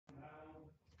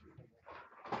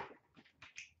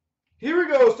Here we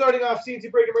go, starting off CNC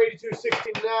break number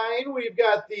 8269. We've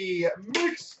got the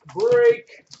mixed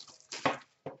break.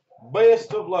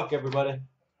 Best of luck, everybody.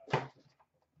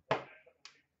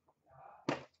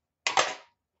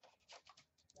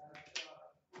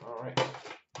 All right.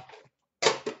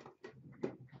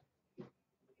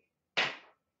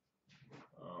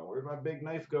 Where'd my big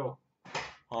knife go?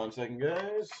 Hold on a second,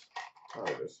 guys. Oh,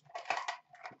 there it is.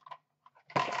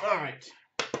 All right.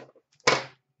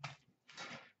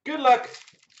 Good luck.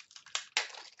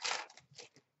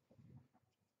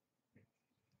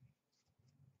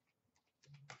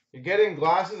 You're getting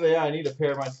glasses? Yeah, I need a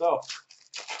pair myself.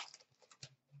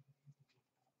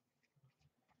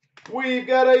 We've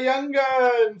got a Young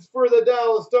Guns for the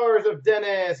Dallas Stars of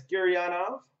Denis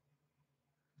Gurianov.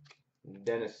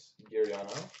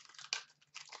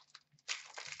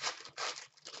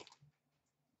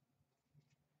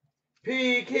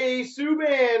 PK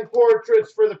Subban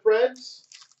portraits for the Preds.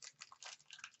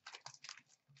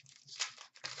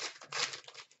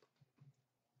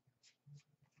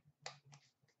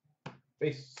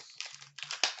 Base.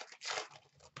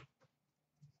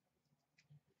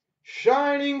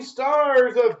 Shining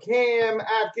Stars of Cam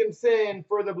Atkinson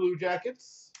for the Blue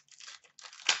Jackets.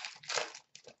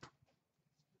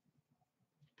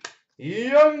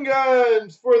 Young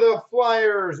Guns for the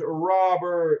Flyers,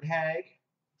 Robert Hagg.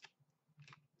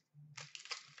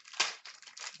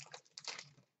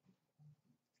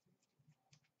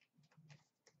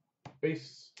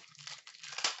 Base.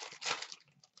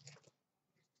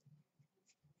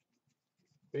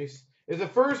 Base. Is the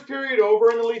first period over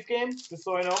in the Leaf game? Just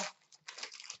so I know.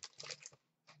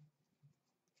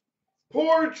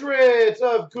 Portraits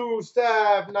of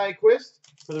Gustav Nyquist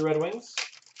for the Red Wings.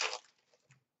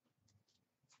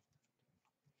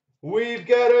 We've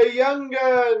got a Young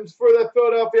Guns for the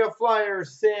Philadelphia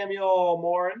Flyers, Samuel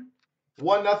Morin.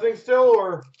 1-0 still,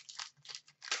 or?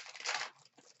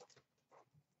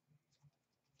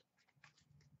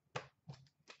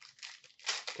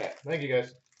 Okay, thank you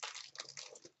guys.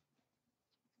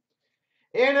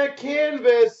 And a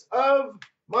canvas of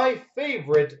my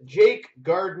favorite, Jake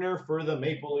Gardiner for the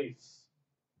Maple Leafs.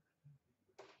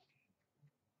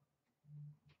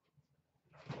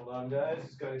 Hold on, guys.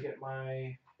 Just got to get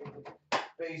my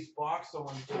base box.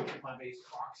 Someone took my base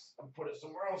box and put it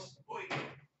somewhere else. Oy.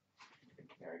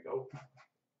 There we go.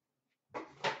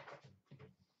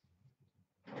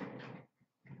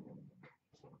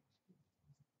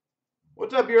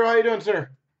 What's up, here? How you doing, sir?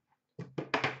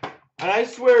 And I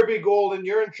swear, be golden,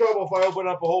 you're in trouble if I open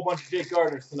up a whole bunch of Jake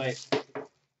Gardners tonight.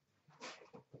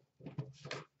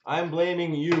 I'm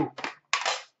blaming you.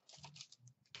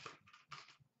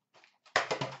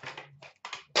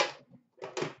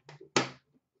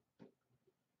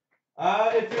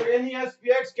 If you're in the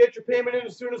SPX, get your payment in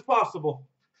as soon as possible.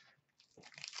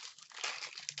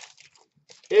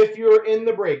 If you're in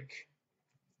the break.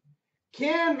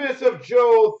 Canvas of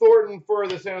Joe Thornton for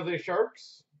the San Jose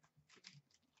Sharks.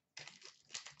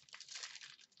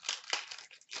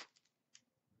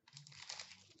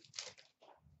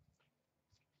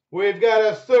 We've got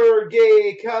a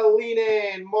Sergei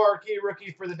Kalinin marquee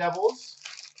rookie for the Devils.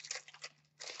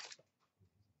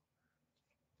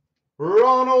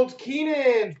 Ronald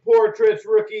Keenan portraits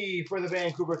rookie for the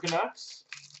Vancouver Canucks.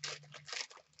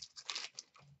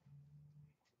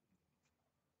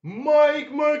 Mike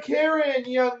McCarron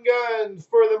Young Guns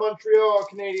for the Montreal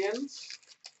Canadiens.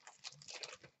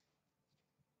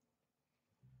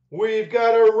 We've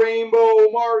got a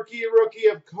rainbow marquee rookie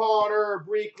of Connor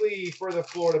Breakley for the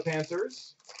Florida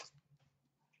Panthers.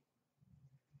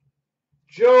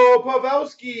 Joe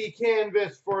Pavelski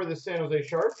canvas for the San Jose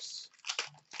Sharks.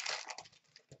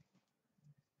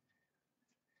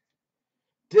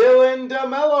 Dylan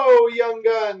DeMello Young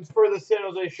Guns for the San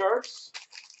Jose Sharks.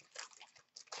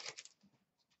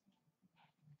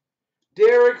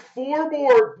 Derek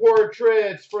Forbort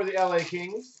portraits for the LA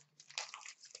Kings.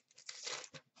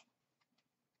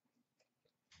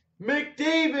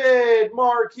 McDavid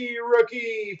marquee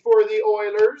rookie for the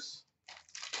Oilers.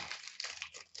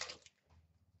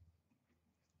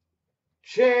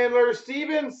 Chandler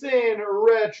Stevenson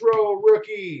retro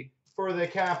rookie for the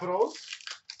Capitals.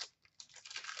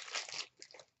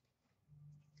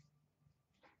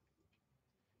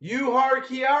 Yuhar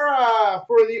Kiara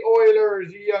for the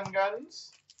Oilers Young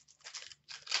Guns.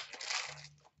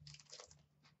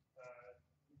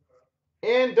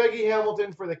 And Dougie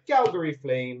Hamilton for the Calgary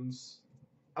Flames.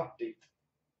 Update.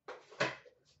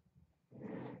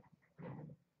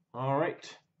 All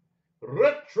right.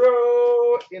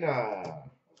 Retro Inna.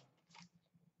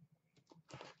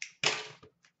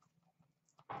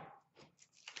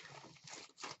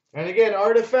 And again,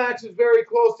 Artifacts is very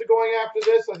close to going after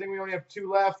this. I think we only have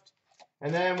 2 left.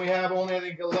 And then we have only, I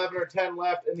think, 11 or 10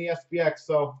 left in the SPX.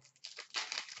 So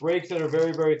breaks that are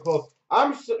very, very close.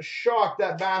 I'm shocked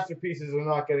that Masterpieces are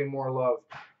not getting more love.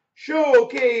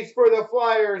 Showcase for the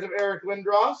Flyers of Eric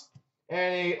Lindros.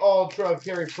 And a Ultra of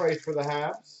Carey Price for the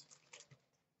Habs.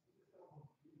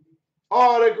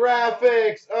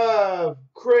 Autographics of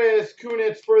Chris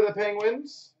Kunitz for the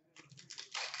Penguins.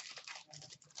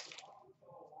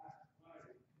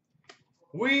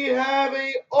 We have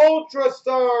a Ultra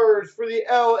Stars for the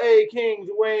LA Kings,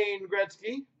 Wayne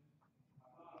Gretzky.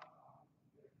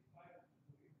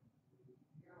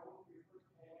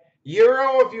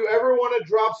 Euro, if you ever want to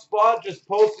drop spot, just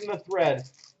post in the thread.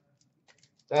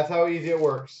 That's how easy it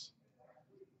works.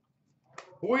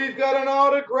 We've got an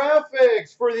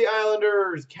Autographics for the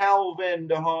Islanders, Calvin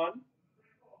DeHaan.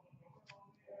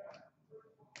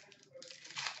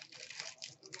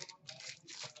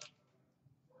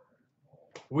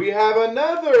 We have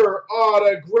another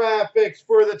Autographics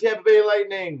for the Tampa Bay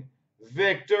Lightning,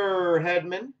 Victor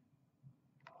Hedman.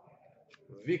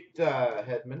 Victor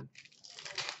Hedman.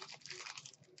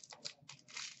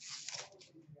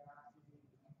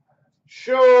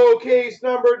 Showcase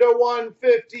number to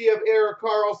 150 of Erik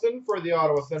Karlsson for the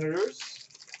Ottawa Senators.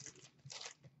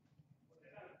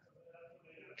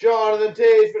 Jonathan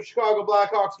Toews for Chicago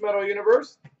Blackhawks Metal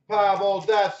Universe. Pavel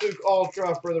Datsyuk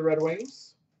Ultra for the Red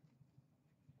Wings.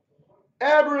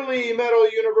 Eberle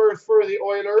Metal Universe for the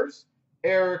Oilers.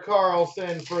 Erik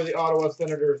Karlsson for the Ottawa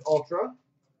Senators Ultra.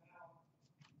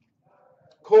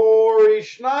 Corey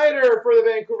Schneider for the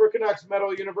Vancouver Canucks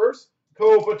Metal Universe.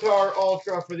 Kopitar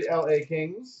Ultra for the LA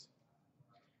Kings.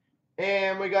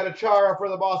 And we got a Chara for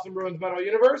the Boston Bruins Metal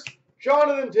Universe.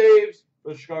 Jonathan Toews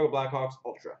for the Chicago Blackhawks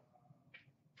Ultra.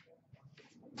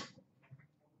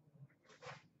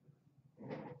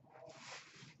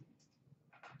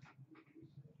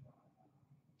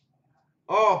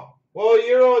 Oh, well,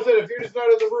 Euro said if you're just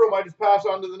not in the room, I just pass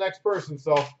on to the next person.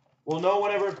 So we'll know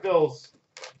whenever it fills.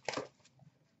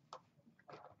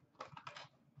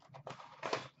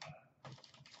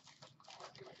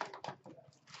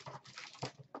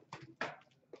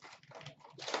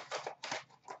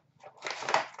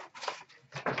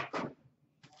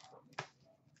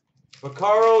 But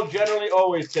Carl generally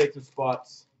always takes his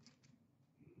spots.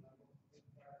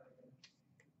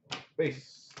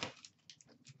 Base.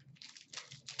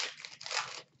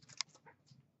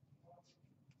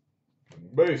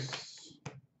 Base.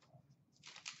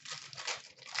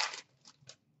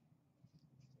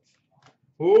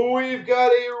 We've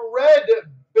got a red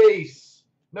base.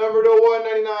 Number to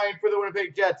 199 for the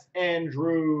Winnipeg Jets,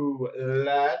 Andrew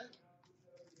Ladd.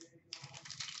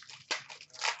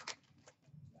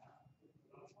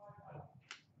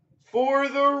 For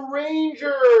the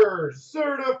Rangers,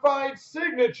 certified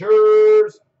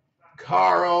signatures,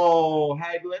 Carl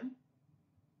Hagelin.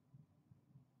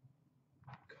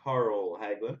 Carl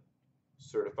Hagelin,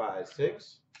 certified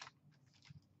 6.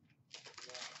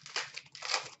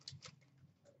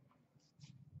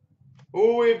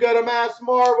 Ooh, we've got a Mass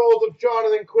Marvels of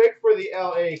Jonathan Quick for the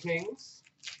LA Kings.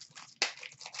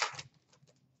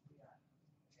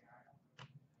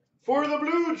 For the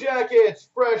Blue Jackets,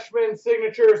 freshman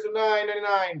signatures to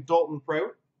 999, Dalton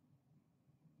Prout.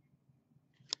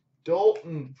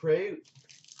 Dalton Prout.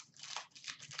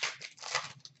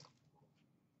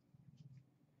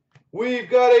 We've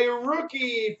got a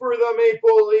rookie for the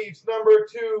Maple Leafs, number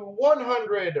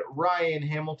 2/100, Ryan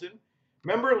Hamilton.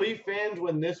 Remember, Leaf fans,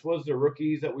 when this was the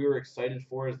rookies that we were excited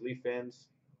for as Leaf fans?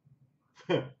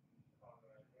 That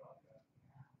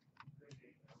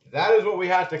is what we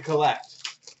had to collect.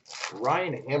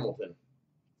 Ryan Hamilton.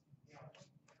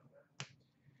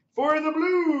 For the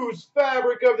Blues,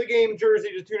 fabric of the game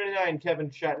jersey to 299, Kevin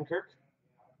Shattenkirk.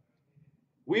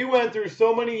 We went through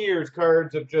so many years,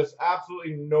 cards of just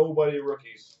absolutely nobody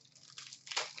rookies.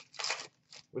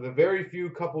 With a very few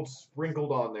coupled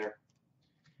sprinkled on there.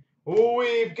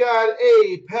 We've got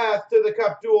a Path to the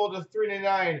Cup duel to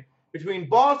 399 between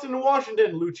Boston and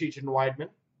Washington, Lucic and Weidman.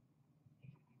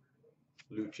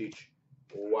 Lucic,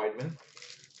 Weidman.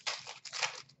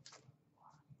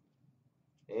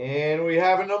 And we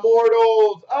have an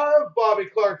Immortals of Bobby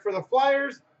Clarke for the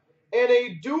Flyers. And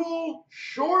a dual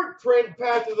short print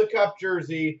Path to the Cup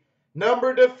jersey,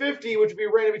 number to 50, which would be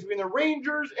random between the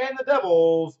Rangers and the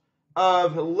Devils,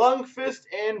 of Lundqvist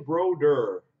and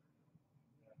Brodeur.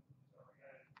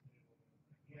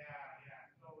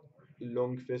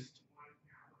 Lundqvist,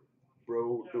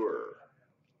 Brodeur.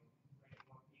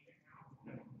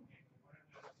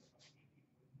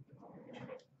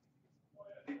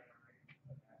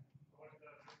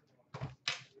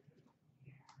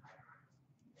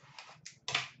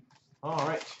 All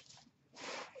right.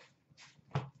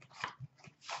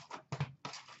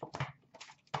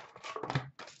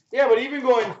 Yeah, but even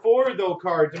going forward, though,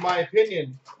 cards, in my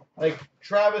opinion, like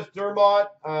Travis Dermott,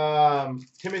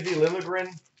 Timothy Liljegren,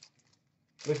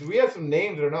 like, we have some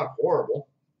names that are not horrible.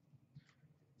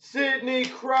 Sidney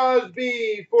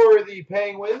Crosby for the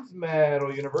Penguins,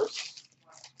 Metal Universe.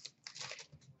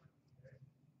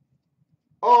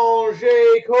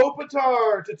 Anze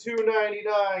Kopitar to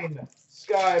 299,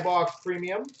 Skybox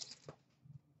Premium.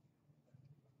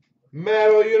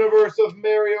 Metal Universe of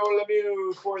Mario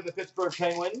Lemieux for the Pittsburgh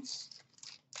Penguins.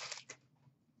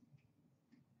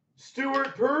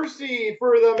 Stuart Percy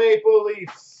for the Maple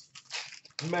Leafs,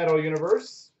 Metal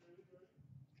Universe.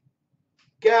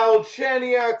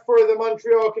 Galchenyuk for the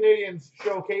Montreal Canadiens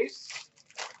Showcase.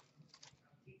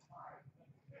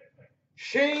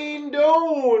 Shane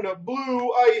Doan,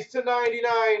 Blue Ice to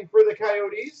 99 for the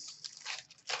Coyotes.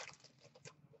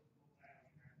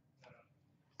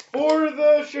 For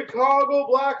the Chicago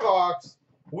Blackhawks,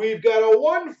 we've got a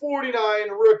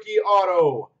 149 rookie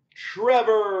auto,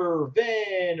 Trevor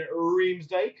Van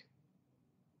Riemsdyk.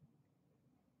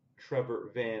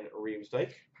 Trevor Van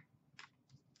Riemsdyk.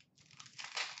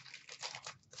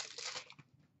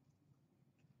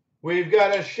 We've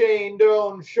got a Shane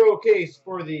Doan Showcase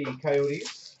for the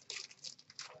Coyotes.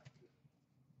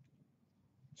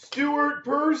 Stuart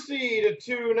Percy to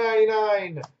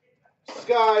 299,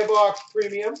 Skybox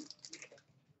Premium.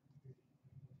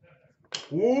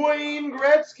 Wayne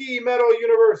Gretzky Metal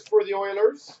Universe for the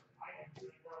Oilers.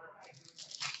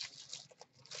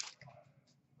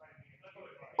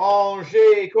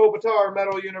 Anze Kopitar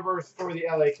Metal Universe for the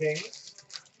LA Kings.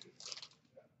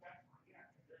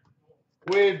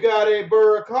 We've got a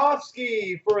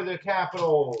Burakovsky for the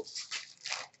Capitals.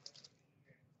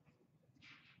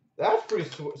 That's pretty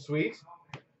sweet.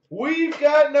 We've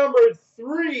got number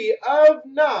 3 of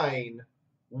 9,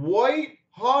 White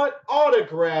Hot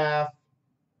Autograph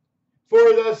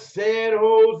for the San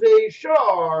Jose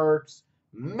Sharks,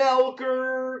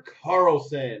 Melker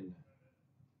Karlsson.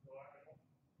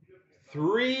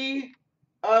 3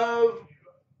 of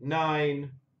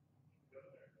 9.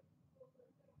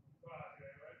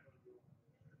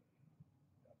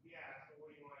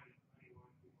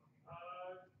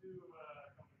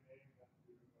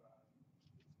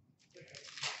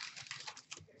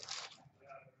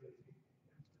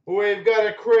 We've got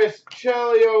a Chris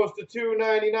Chelios to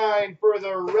 299 for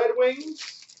the Red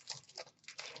Wings.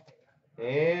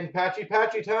 And Patchy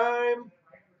time.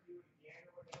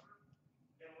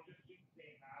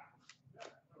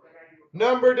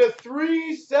 Number to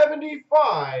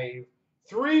 375,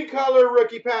 3-color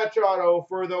rookie patch auto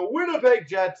for the Winnipeg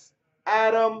Jets,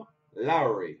 Adam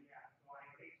Lowry.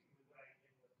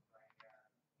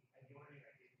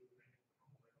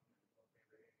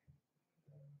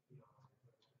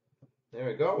 There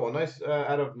we go. Well, nice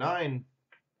out of 9.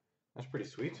 That's pretty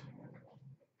sweet.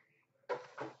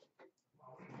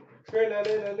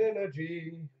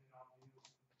 Tra-la-la-la-la-G.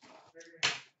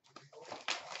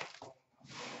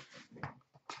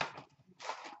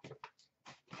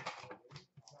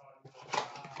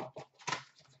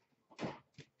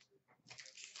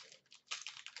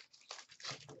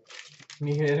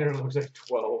 Yeah, it looks like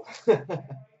 12.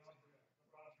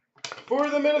 For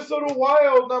the Minnesota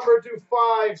Wild, number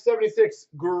 2/576,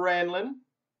 Granlund.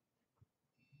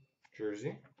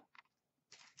 Jersey.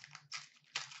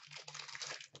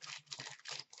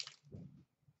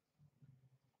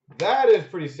 That is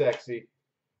pretty sexy.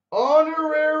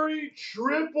 Honorary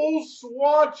triple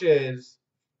swatches.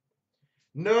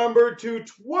 Number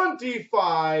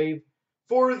 225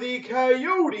 for the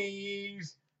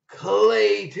Coyotes,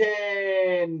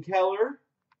 Clayton Keller.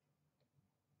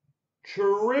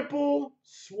 Triple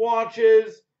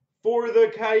swatches for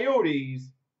the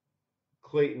Coyotes,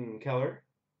 Clayton Keller.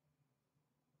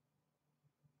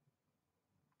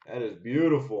 That is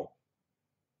beautiful.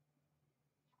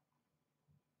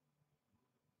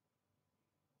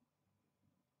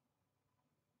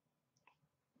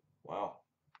 Wow.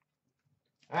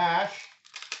 Ash,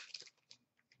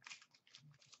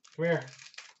 come here.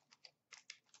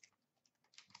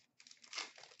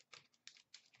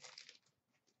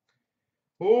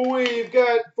 Who we've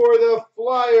got for the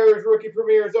Flyers rookie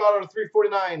premieres auto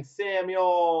 349,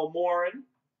 Samuel Morin.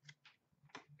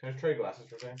 Can I trade glasses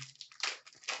for a second?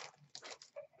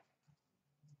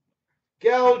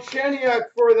 Galchenyuk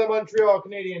for the Montreal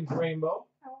Canadiens rainbow.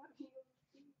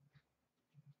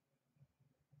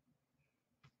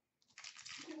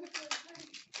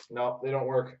 No, they don't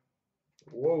work.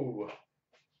 Whoa.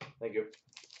 Thank you.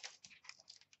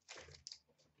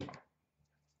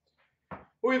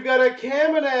 We've got a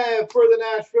Kamenev for the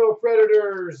Nashville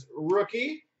Predators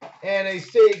rookie and a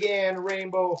Sagan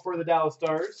Rainbow for the Dallas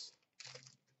Stars.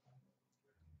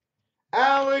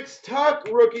 Alex Tuck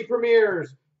rookie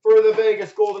premieres for the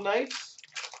Vegas Golden Knights.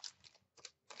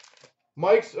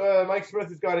 Mike Smith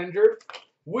has got injured.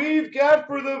 We've got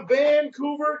for the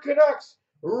Vancouver Canucks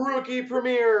rookie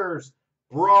premieres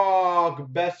Brock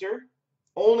Besser.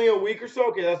 Only a week or so?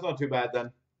 Okay, that's not too bad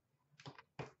then.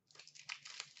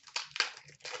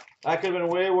 That could have been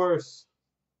way worse.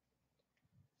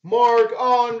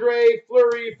 Marc-Andre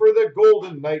Fleury for the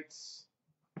Golden Knights.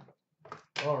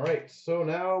 All right, so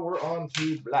now we're on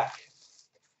to black.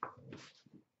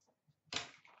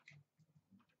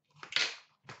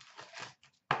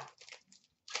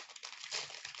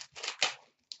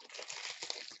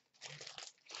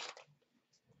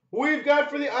 We've got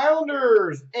for the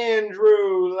Islanders,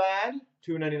 Andrew Ladd,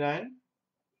 $2.99.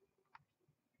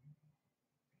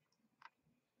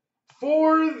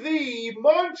 For the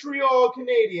Montreal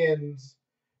Canadiens,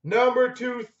 number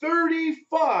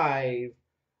 235,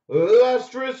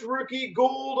 lustrous rookie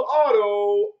gold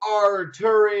auto,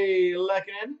 Arturi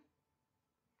Lehkonen.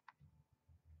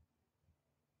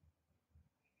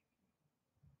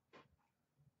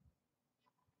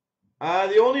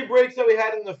 The only breaks that we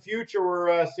had in the future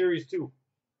were Series 2.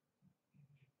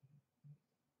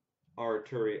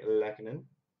 Arturi Lehkonen.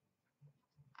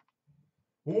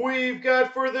 We've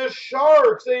got for the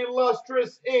Sharks a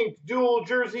lustrous ink dual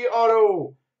jersey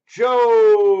auto,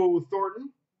 Joe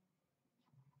Thornton.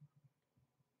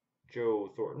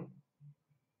 Joe Thornton.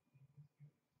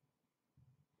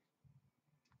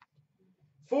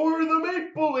 For the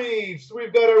Maple Leafs,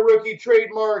 we've got a rookie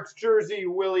trademarks jersey,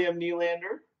 William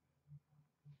Nylander.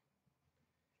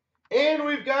 And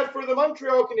we've got for the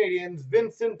Montreal Canadiens,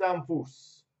 Vincent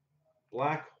Damphousse.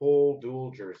 Black hole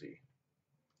dual jersey.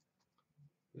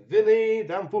 Vinny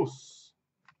Damphousse.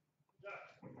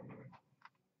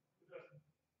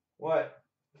 What?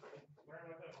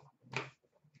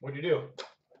 What'd you do?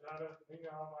 I got a thing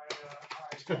on my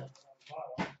eye.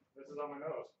 This is on my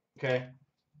nose. Okay.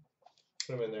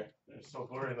 Put them in there. It's so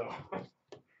blurry though.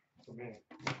 For me.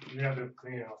 You have to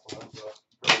clean it off the lens though.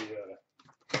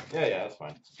 Yeah, that's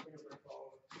fine.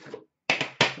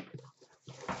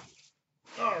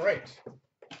 All right.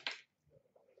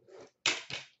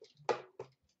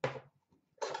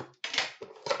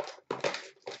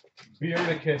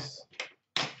 Beardicus.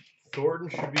 Thornton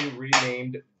should be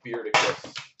renamed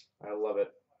Beardicus. I love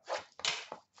it.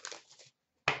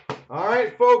 All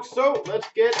right, folks. So let's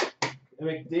get the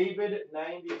McDavid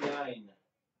 99.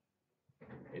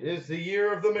 It is the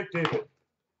year of the McDavid.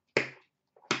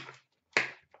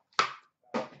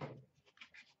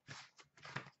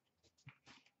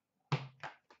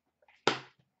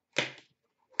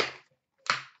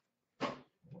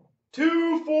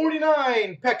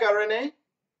 $2.49 Pekka Rinne,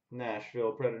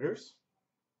 Nashville Predators.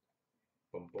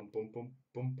 Boom, boom, boom, boom,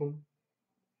 boom, boom.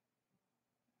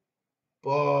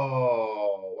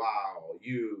 Oh, wow.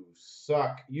 You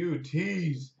suck. You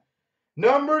tease.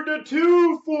 Number to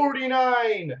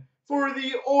 249 for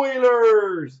the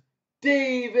Oilers,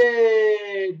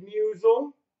 David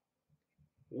Musil.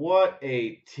 What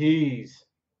a tease.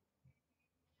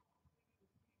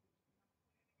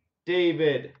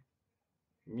 David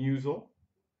Musil.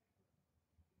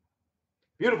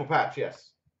 Beautiful patch,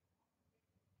 yes.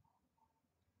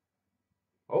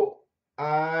 Oh,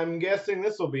 I'm guessing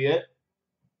this will be it.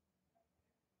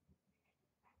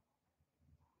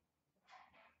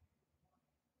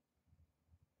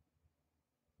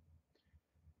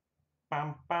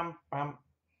 Bam, bam, bam.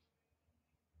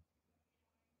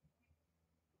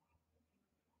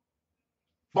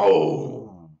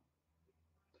 Boom.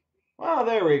 Well,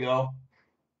 there we go.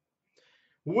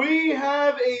 We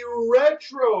have a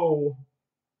retro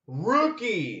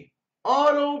rookie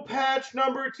auto patch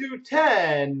number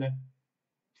 210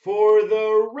 for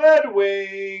the Red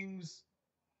Wings,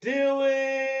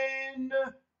 Dylan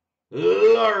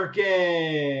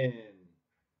Larkin.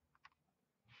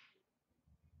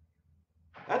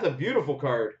 That's a beautiful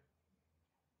card.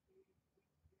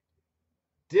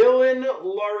 Dylan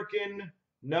Larkin,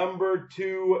 number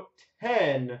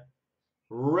 210,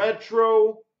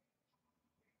 retro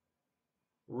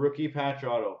rookie patch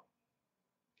auto.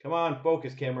 Come on,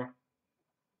 focus, camera.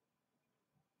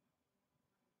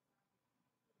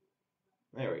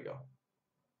 There we go.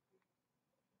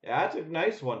 Yeah, that's a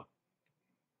nice one.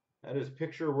 That is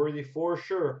picture worthy for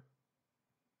sure.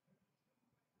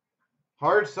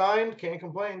 Hard signed, can't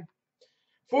complain.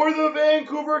 For the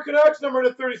Vancouver Canucks, number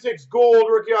to 36, gold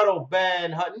rookie auto,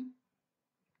 Ben Hutton.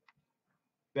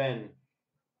 Ben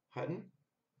Hutton.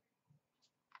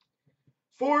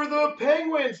 For the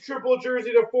Penguins, triple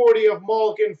jersey to 40 of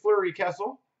Malkin Fleury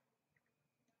Kessel.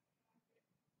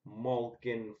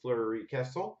 Malkin Fleury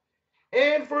Kessel.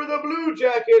 And for the Blue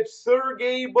Jackets,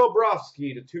 Sergei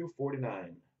Bobrovsky to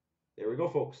 249. There we go,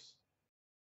 folks.